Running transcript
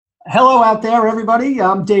Hello out there, everybody.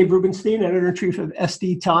 I'm Dave Rubenstein, editor-in-chief of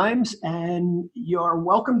SD Times, and you're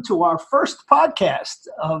welcome to our first podcast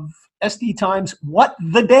of SD Times, What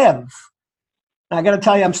the Dev. I got to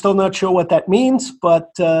tell you, I'm still not sure what that means,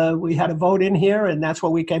 but we had a vote in here, and that's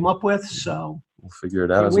what we came up with, so we'll figure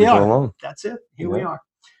it out as we go along. That's it. Here we are.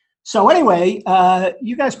 So anyway,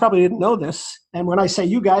 you guys probably didn't know this, and when I say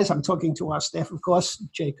you guys, I'm talking to our staff, of course,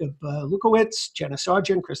 Jacob Lukowitz, Jenna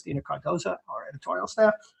Sargent, Christina Cardoza, our editorial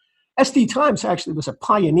staff. SD Times actually was a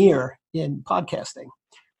pioneer in podcasting.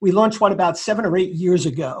 We launched one about 7 or 8 years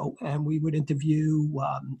ago, and we would interview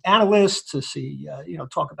analysts to see,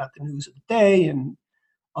 talk about the news of the day and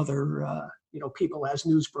other, people as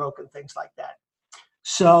news broke and things like that.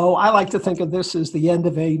 So I like to think of this as the end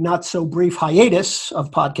of a not so brief hiatus of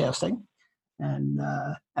podcasting. And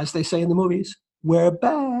as they say in the movies, we're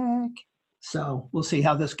back. So we'll see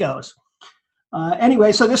how this goes.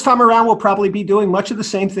 Anyway, so this time around, we'll probably be doing much of the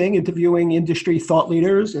same thing, interviewing industry thought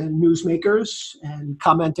leaders and newsmakers and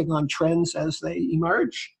commenting on trends as they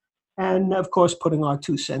emerge. And of course, putting our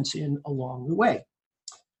 2 cents in along the way.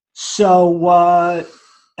 So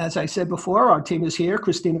as I said before, our team is here.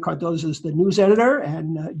 Christina Cardoza is the news editor,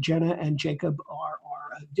 and Jenna and Jacob are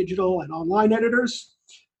our digital and online editors.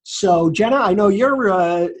 So Jenna, I know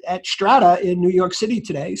you're at Strata in New York City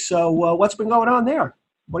today. So what's been going on there?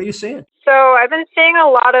 What are you seeing? So I've been seeing a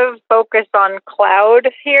lot of focus on cloud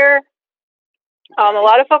here. A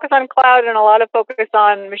lot of focus on cloud and a lot of focus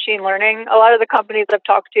on machine learning. A lot of the companies I've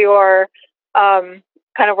talked to are kind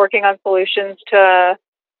of working on solutions to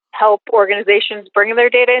help organizations bring their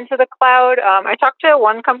data into the cloud. I talked to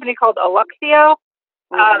one company called Alluxio,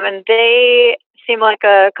 and they seem like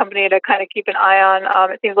a company to kind of keep an eye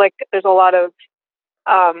on. It seems like there's a lot of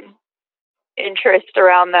interest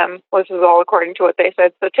around them. This is all according to what they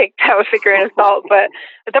said, so take that with a grain of salt. But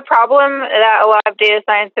the problem that a lot of data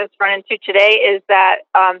scientists run into today is that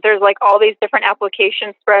there's like all these different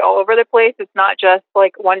applications spread all over the place. It's not just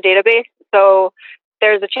like one database. So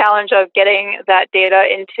there's a challenge of getting that data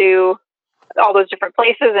into all those different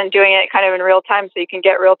places and doing it kind of in real time so you can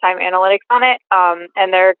get real-time analytics on it.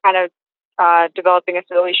 And they're kind of developing a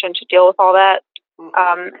solution to deal with all that.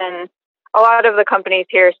 And a lot of the companies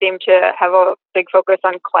here seem to have a big focus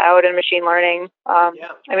on cloud and machine learning. I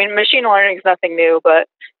mean, machine learning is nothing new, but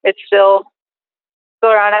it's still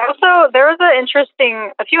around. There was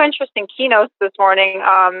a few interesting keynotes this morning.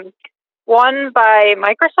 One by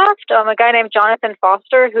Microsoft, a guy named Jonathan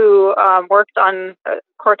Foster, who worked on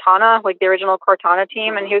Cortana, like the original Cortana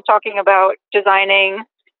team, and he was talking about designing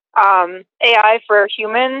AI for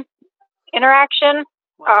human interaction.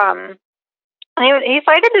 He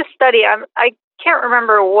cited this study. I can't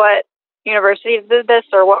remember what university did this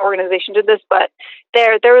or what organization did this, but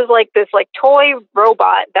there was like this like toy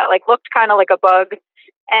robot that like looked kind of like a bug,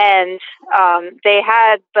 and they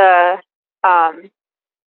had the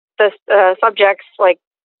subjects, like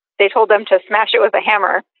they told them to smash it with a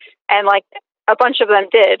hammer, and like a bunch of them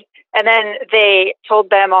did. And then they told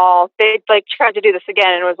them all, they like tried to do this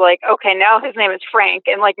again and was like, okay, now his name is Frank.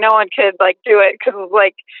 And like, no one could like do it because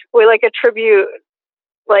like we like attribute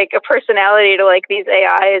like a personality to like these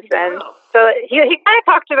AIs. And so he kind of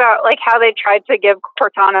talked about like how they tried to give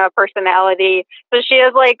Cortana a personality. So she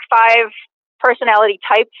has like 5 personality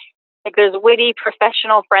types. Like there's witty,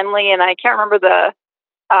 professional, friendly, and I can't remember the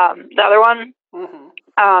other one.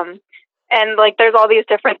 And like, there's all these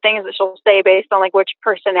different things that she'll say based on like which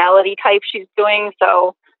personality type she's doing.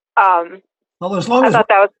 So, well, as long as that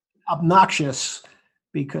was obnoxious,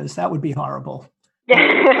 because that would be horrible.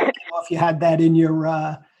 Yeah. If you had that in your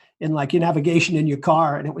in like your navigation in your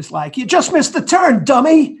car, and it was like, you just missed the turn,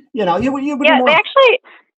 dummy. You know, you yeah.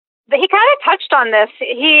 He kind of touched on this.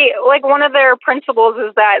 He like one of their principles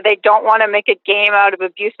is that they don't want to make a game out of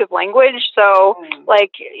abusive language. So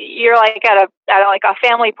like you're like at a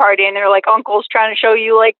family party, and they're like uncle's trying to show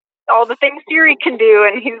you like all the things Siri can do,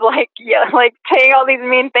 and he's like like saying all these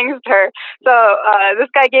mean things to her. So this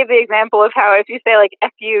guy gave the example of how if you say like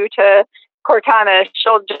F you to Cortana,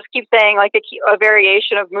 she'll just keep saying like a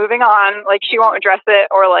variation of moving on, like she won't address it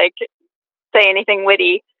or like say anything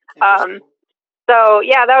witty. So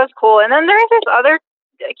yeah, that was cool. And then there's this other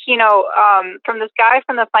keynote from this guy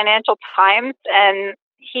from the Financial Times, and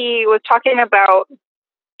he was talking about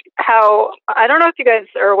how, I don't know if you guys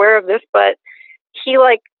are aware of this, but he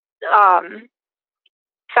like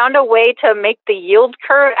found a way to make the yield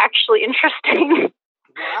curve actually interesting.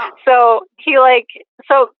 Wow. So he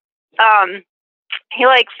he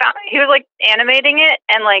was like animating it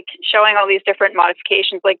and like showing all these different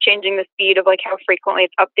modifications, like changing the speed of like how frequently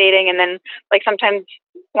it's updating, and then like sometimes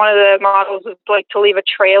one of the models was like to leave a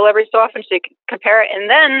trail every so often so you can compare it. And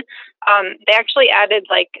then they actually added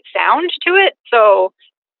like sound to it, so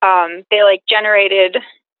they like generated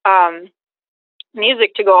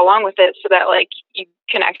music to go along with it, so that like you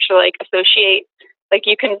can actually like associate, like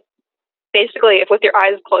you can basically, if with your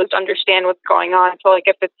eyes closed, understand what's going on. So like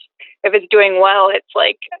if it's doing well, it's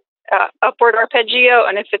like upward arpeggio,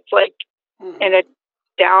 and if it's like in a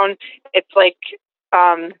down, it's like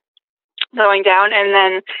going down. And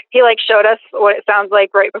then he like showed us what it sounds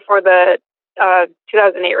like right before the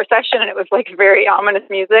 2008 recession, and it was like very ominous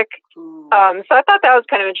music. So I thought that was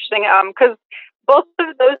kind of interesting, because both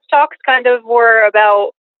of those talks kind of were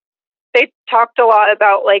about, they talked a lot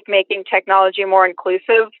about like making technology more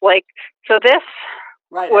inclusive. Like, so this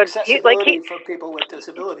accessibility for people with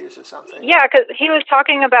disabilities or something. Yeah, because he was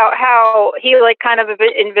talking about how he like kind of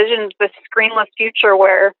envisions this screenless future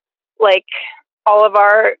where like all of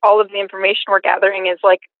the information we're gathering is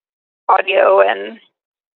like audio, and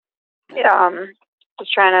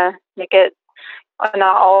just trying to make it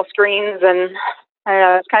not all screens, and I don't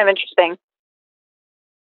know, it's kind of interesting.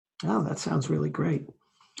 Oh, that sounds really great.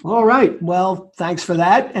 All right. Well, thanks for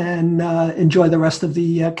that, and enjoy the rest of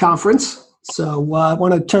the conference. So I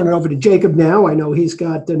want to turn it over to Jacob now. I know he's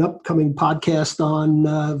got an upcoming podcast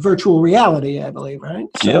on virtual reality, I believe, right?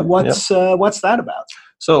 So what's that about?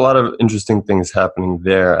 So a lot of interesting things happening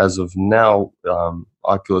there. As of now,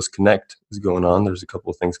 Oculus Connect is going on. There's a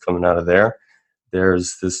couple of things coming out of there.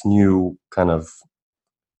 There's this new kind of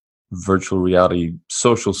virtual reality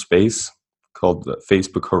social space called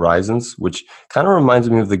Facebook Horizons, which kind of reminds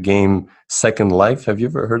me of the game Second Life. Have you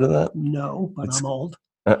ever heard of that? No, but I'm old.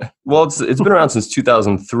 Well, it's been around since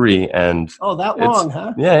 2003, and that long,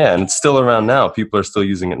 huh? Yeah, and it's still around now. People are still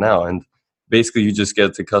using it now, and basically, you just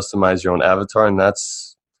get to customize your own avatar, and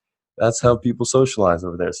that's how people socialize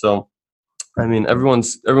over there. So, I mean,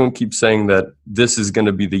 everyone keeps saying that this is going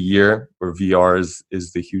to be the year where VR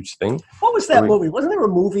is the huge thing. What was that movie? Wasn't there a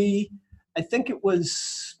movie? I think it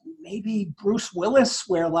was maybe Bruce Willis,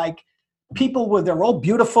 where like they're all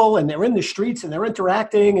beautiful and they're in the streets and they're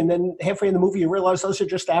interacting, and then halfway in the movie you realize those are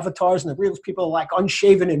just avatars, and the real people are like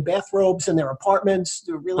unshaven in bathrobes in their apartments.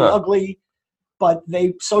 They're really ugly, but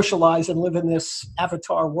they socialize and live in this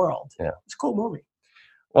avatar world. Yeah, it's a cool movie.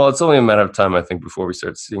 Well, it's only a matter of time, I think, before we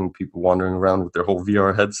start seeing people wandering around with their whole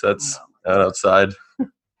VR headsets out outside.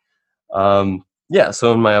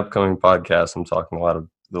 So in my upcoming podcast, I'm talking a lot of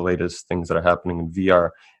the latest things that are happening in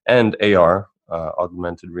VR and AR,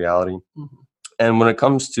 augmented reality. Mm-hmm. And when it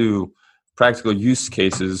comes to practical use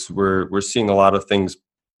cases, we're seeing a lot of things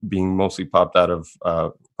being mostly popping out of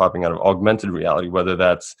augmented reality, whether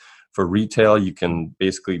that's for retail. You can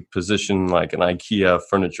basically position like an IKEA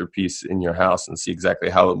furniture piece in your house and see exactly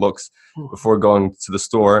how it looks before going to the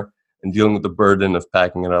store and dealing with the burden of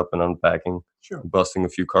packing it up and unpacking, busting a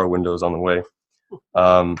few car windows on the way.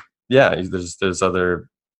 There's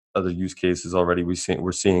other use cases already. We're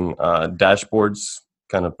seeing dashboards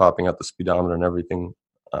kind of popping out the speedometer and everything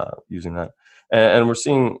using that, and we're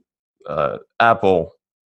seeing Apple.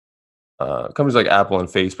 Companies like Apple and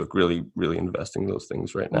Facebook really, really investing in those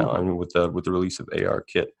things right now. I mean, with the release of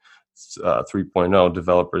ARKit 3.0,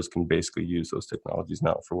 developers can basically use those technologies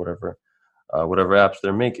now for whatever apps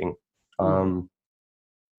they're making.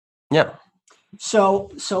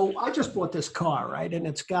 So I just bought this car, right, and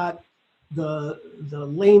it's got the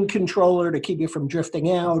lane controller to keep you from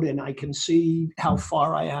drifting out, and I can see how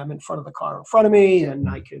far I am in front of the car in front of me, and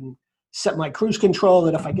I can set my cruise control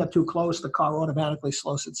that if I get too close, the car automatically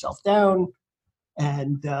slows itself down.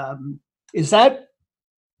 And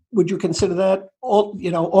would you consider that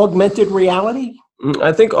augmented reality?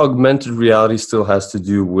 I think augmented reality still has to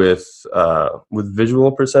do with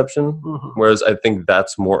visual perception, whereas I think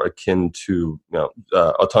that's more akin to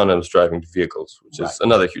autonomous driving vehicles, which is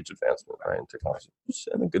another huge advancement in technology.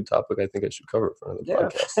 And a good topic I think I should cover for another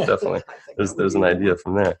podcast. Definitely, there's an idea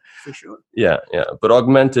from there. For sure. Yeah. But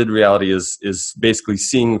augmented reality is basically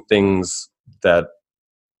seeing things that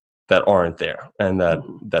aren't there and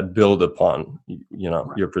that build upon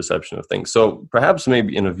your perception of things. So perhaps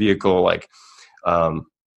maybe in a vehicle like.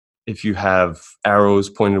 If you have arrows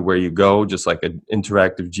pointed where you go, just like an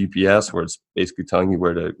interactive GPS, where it's basically telling you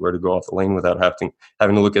where to go off the lane without having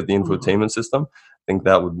to look at the infotainment system, I think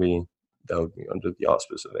that would be under the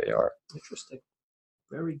auspice of AR. Interesting.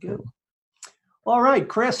 Very good. All right,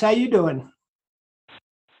 Chris, how you doing?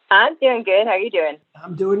 I'm doing good. How are you doing?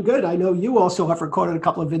 I'm doing good. I know you also have recorded a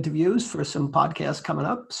couple of interviews for some podcasts coming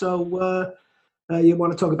up. So You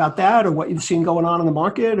want to talk about that or what you've seen going on in the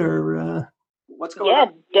market or what's going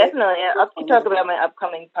on? Yeah, definitely. I could talk about my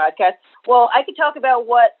upcoming podcast. Well, I could talk about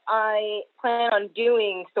what I plan on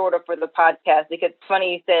doing sort of for the podcast, because it's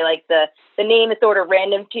funny you say like the name is sort of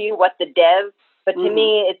random to you, What the Dev, but to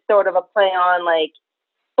me it's sort of a play on like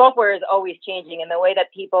software is always changing, and the way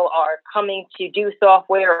that people are coming to do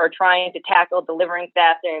software or trying to tackle delivering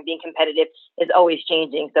faster and being competitive is always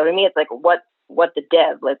changing. So to me, it's like, what the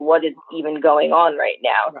dev, like what is even going on right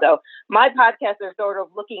now? Right. So my podcasts are sort of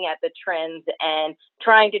looking at the trends and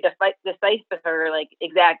trying to decipher like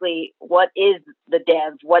exactly what is the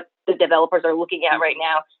dev, what the developers are looking at right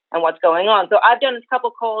now and what's going on. So I've done a couple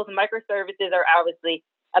calls. Microservices are obviously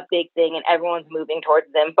a big thing and everyone's moving towards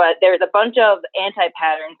them, but there's a bunch of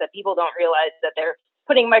anti-patterns that people don't realize, that they're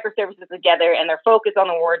putting microservices together and they're focused on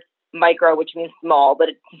the word micro, which means small, but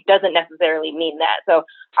it doesn't necessarily mean that. So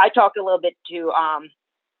I talked a little bit to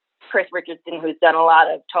Chris Richardson, who's done a lot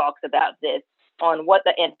of talks about this, on what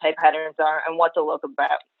the anti-patterns are and what to look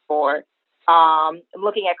about for.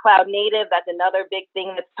 Looking at cloud native, that's another big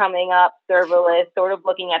thing that's coming up. Serverless, sort of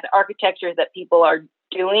looking at the architectures that people are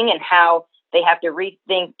doing and how they have to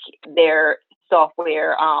rethink their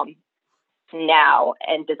software now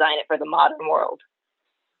and design it for the modern world.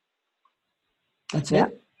 That's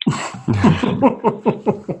it.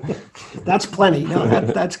 That's plenty. No,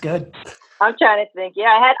 that's good. I'm trying to think.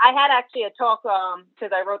 Yeah, I had actually a talk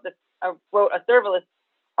because I wrote a serverless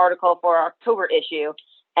article for our October issue,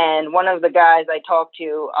 and one of the guys I talked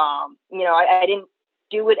to, I didn't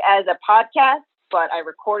do it as a podcast, but I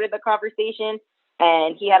recorded the conversation.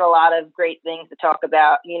 And he had a lot of great things to talk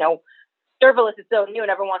about. Serverless is so new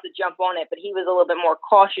and everyone wants to jump on it, but he was a little bit more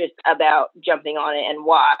cautious about jumping on it and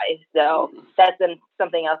why. So that's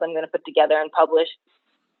something else I'm going to put together and publish.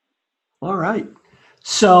 All right.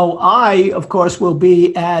 So I, of course, will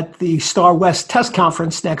be at the Star West Test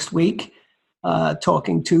Conference next week,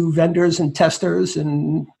 talking to vendors and testers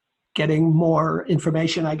and getting more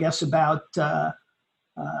information, I guess, about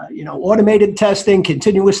automated testing,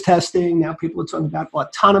 continuous testing. Now people are talking about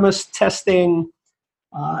autonomous testing,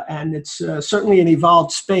 and it's certainly an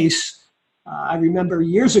evolved space. I remember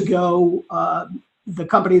years ago, the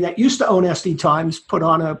company that used to own SD Times put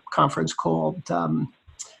on a conference called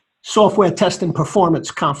Software Test and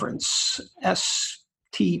Performance Conference,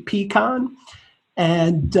 STPCon,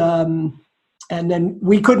 and then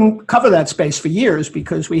we couldn't cover that space for years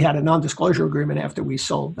because we had a non-disclosure agreement after we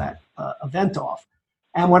sold that event off.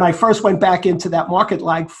 And when I first went back into that market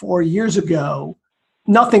like 4 years ago,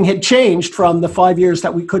 nothing had changed from the 5 years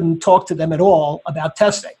that we couldn't talk to them at all about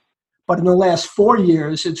testing. But in the last 4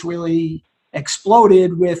 years, it's really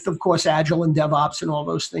exploded with, of course, Agile and DevOps and all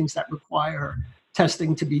those things that require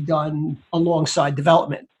testing to be done alongside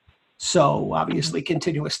development. So obviously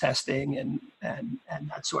continuous testing and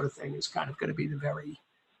that sort of thing is kind of going to be the very,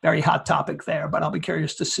 very hot topic there. But I'll be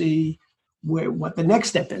curious to see what the next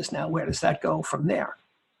step is now. Where does that go from there?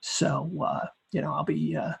 So, I'll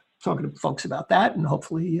be talking to folks about that and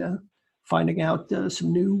hopefully finding out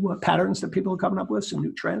some new patterns that people are coming up with, some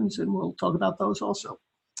new trends, and we'll talk about those also.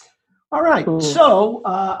 All right. Cool. So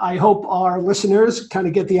I hope our listeners kind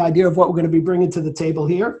of get the idea of what we're going to be bringing to the table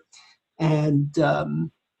here. And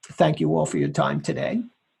thank you all for your time today.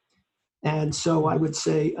 And so I would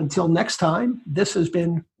say until next time, this has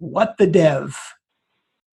been What the Dev.